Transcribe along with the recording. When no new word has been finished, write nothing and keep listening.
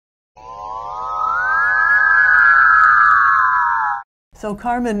So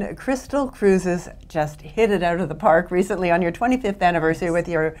Carmen, Crystal Cruises just hit it out of the park recently on your 25th anniversary with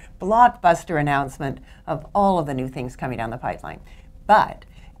your blockbuster announcement of all of the new things coming down the pipeline. But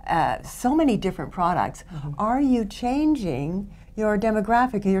so many different products. Are you changing your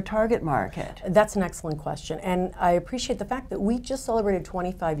demographic, your target market? That's an excellent question, and I appreciate the fact that we just celebrated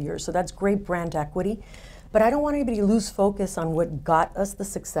 25 years, so that's great brand equity. But I don't want anybody to lose focus on what got us the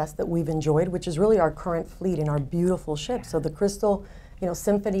success that we've enjoyed, which is really our current fleet and our beautiful ships. So the Crystal,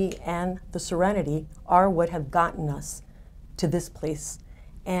 Symphony and the Serenity are what have gotten us to this place.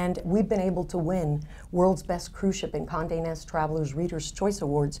 And we've been able to win World's Best Cruise Ship in Condé Nast Traveler's Reader's Choice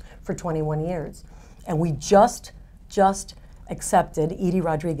Awards for 21 years. And we just accepted Edie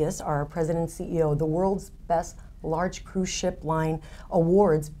Rodriguez, our president and CEO, the World's Best Large Cruise Ship Line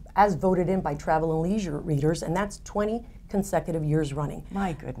Awards as voted in by Travel and Leisure readers, and that's 20 consecutive years running.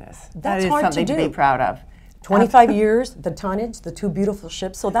 My goodness. That's that is hard something to be proud of. 25 years, the tonnage, the two beautiful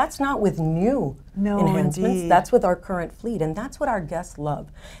ships. So that's not with new enhancements. Indeed. That's with our current fleet, and that's what our guests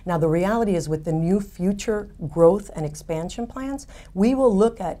love. Now, the reality is with the new future growth and expansion plans, we will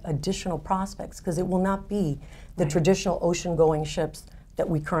look at additional prospects because it will not be the traditional ocean-going ships that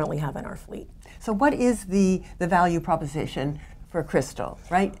we currently have in our fleet. So what is the value proposition for Crystal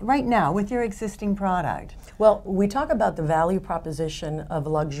right now with your existing product? Well, we talk about the value proposition of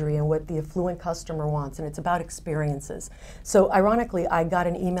luxury and what the affluent customer wants, and it's about experiences. So ironically, I got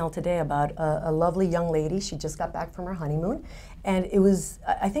an email today about a lovely young lady. She just got back from her honeymoon, and it was,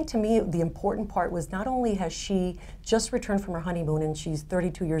 I think to me, the important part was not only has she just returned from her honeymoon and she's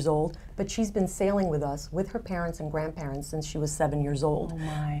 32 years old, but she's been sailing with us, with her parents and grandparents since she was 7 years old. Oh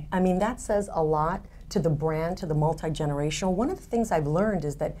my. I mean, that says a lot to the brand, to the multi-generational. One of the things I've learned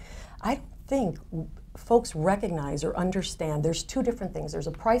is that I don't think folks recognize or understand there's two different things. There's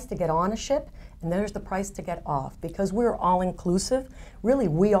a price to get on a ship, and there's the price to get off. Because we're all-inclusive, really,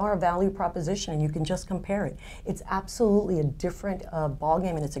 we are a value proposition, and you can just compare it. It's absolutely a different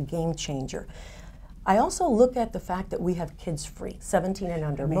ballgame, and it's a game changer. I also look at the fact that we have kids-free, 17 and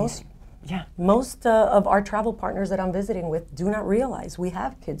under. Amazing. Most of our travel partners that I'm visiting with do not realize we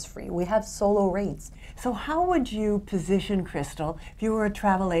have kids free. We have solo rates. So how would you position Crystal if you were a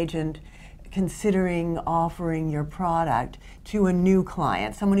travel agent considering offering your product to a new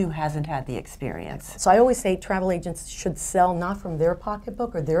client, someone who hasn't had the experience? So I always say travel agents should sell not from their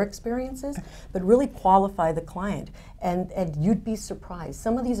pocketbook or their experiences, but really qualify the client. And you'd be surprised.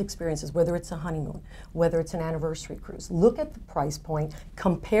 Some of these experiences, whether it's a honeymoon, whether it's an anniversary cruise, look at the price point,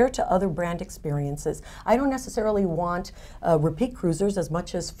 compare to other brand experiences. I don't necessarily want repeat cruisers as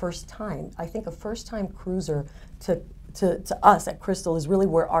much as first time. I think a first time cruiser to us at Crystal is really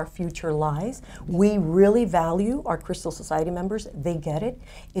where our future lies. We really value our Crystal Society members. They get it.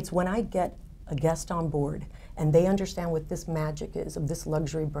 It's when I get a guest on board and they understand what this magic is of this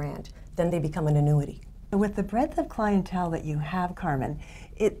luxury brand, then they become an annuity. With the breadth of clientele that you have, Carmen,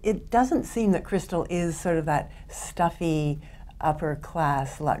 it doesn't seem that Crystal is sort of that stuffy,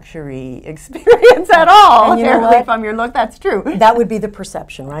 upper-class luxury experience at all. And you know Apparently what? From your look, that's true. That would be the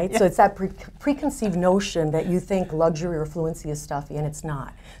perception, right? Yeah. So it's that preconceived notion that you think luxury or fluency is stuffy, and it's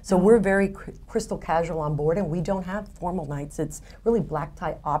not. So we're very Crystal casual on board, and we don't have formal nights. It's really black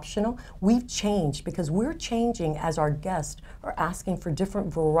tie optional. We've changed because we're changing as our guests are asking for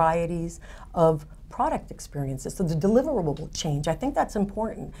different varieties of product experiences. So the deliverable will change. I think that's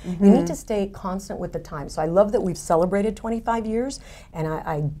important. You need to stay constant with the time. So I love that we've celebrated 25 years, and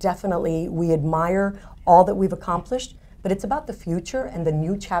I definitely, we admire all that we've accomplished, but it's about the future and the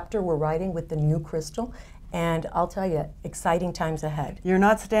new chapter we're writing with the new Crystal. And I'll tell you, exciting times ahead. You're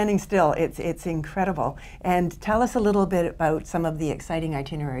not standing still. It's incredible. And tell us a little bit about some of the exciting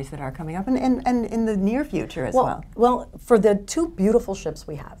itineraries that are coming up and in the near future as well. Well, for the two beautiful ships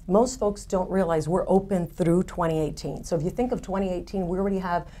we have, most folks don't realize we're open through 2018. So if you think of 2018, we already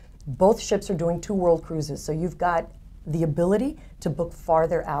have, both ships are doing 2 world cruises. So you've got the ability to book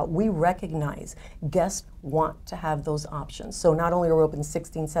farther out. We recognize guests want to have those options. So not only are we open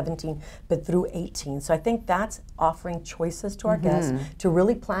 16, 17, but through 18. So I think that's offering choices to our guests to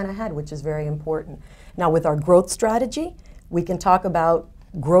really plan ahead, which is very important. Now with our growth strategy, we can talk about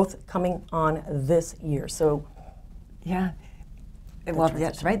growth coming on this year. So yeah. Well,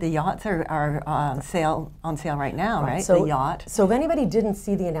 that's right. The yachts are on sale right now, right? So, the yacht. So if anybody didn't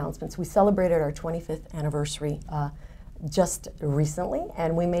see the announcements, we celebrated our 25th anniversary just recently,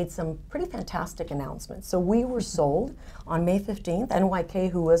 and we made some pretty fantastic announcements. So we were sold on May 15th. NYK,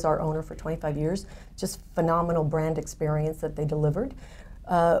 who was our owner for 25 years, just phenomenal brand experience that they delivered.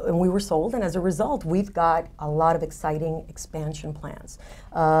 And we were sold, and as a result, we've got a lot of exciting expansion plans.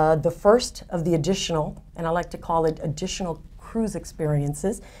 The first of the additional, and I like to call it additional cruise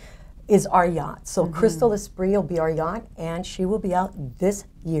experiences is our yacht. So Crystal Esprit will be our yacht, and she will be out this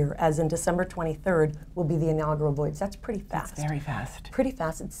year, as in December 23rd will be the inaugural voyage. That's pretty fast. That's very fast. Pretty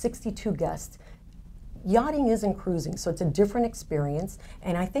fast. It's 62 guests. Yachting isn't cruising, so it's a different experience.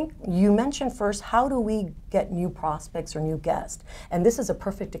 And I think you mentioned first, how do we get new prospects or new guests? And this is a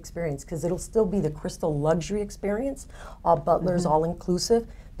perfect experience because it'll still be the Crystal luxury experience, all butlers, all inclusive.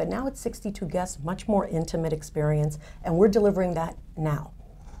 But now it's 62 guests, much more intimate experience, and we're delivering that now.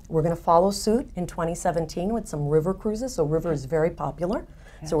 We're going to follow suit in 2017 with some river cruises. So river is very popular.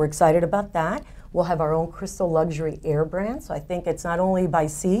 So we're excited about that. We'll have our own Crystal Luxury Air brand. So I think it's not only by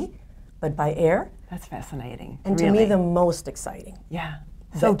sea, but by air. That's fascinating. And really. to me, the most exciting, yeah,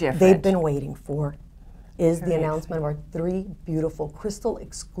 so different. they've been waiting for, is the Very announcement of our 3 beautiful Crystal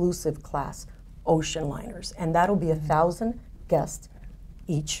exclusive class ocean liners. And that'll be 1,000 guests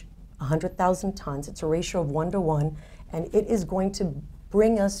each, 100,000 tons. It's a ratio of 1 to 1. And it is going to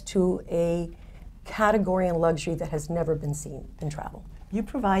bring us to a category in luxury that has never been seen in travel. You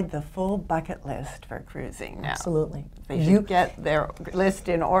provide the full bucket list for cruising now. Absolutely. They should get their list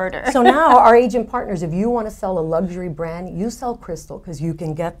in order. So now our agent partners, if you want to sell a luxury brand, you sell Crystal because you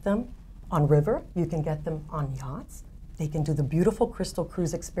can get them on river, you can get them on yachts, they can do the beautiful Crystal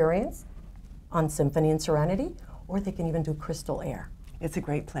cruise experience on Symphony and Serenity, or they can even do Crystal Air. It's a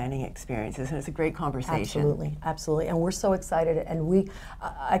great planning experience, and it's a great conversation. Absolutely, absolutely, and we're so excited. And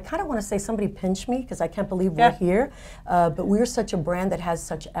I kind of want to say, somebody pinch me because I can't believe we're here. But we're such a brand that has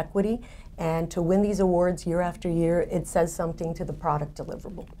such equity, and to win these awards year after year, it says something to the product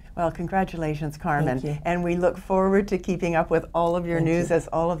deliverable. Well, congratulations, Carmen. Thank you. And we look forward to keeping up with all of your news as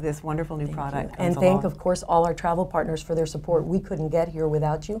all of this wonderful new product comes And along. thank, of course, all our travel partners for their support. We couldn't get here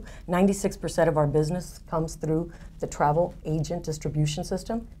without you. 96% of our business comes through the travel agent distribution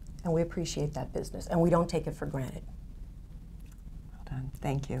system, and we appreciate that business, and we don't take it for granted. Well done.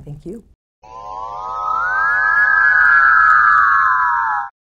 Thank you. Thank you.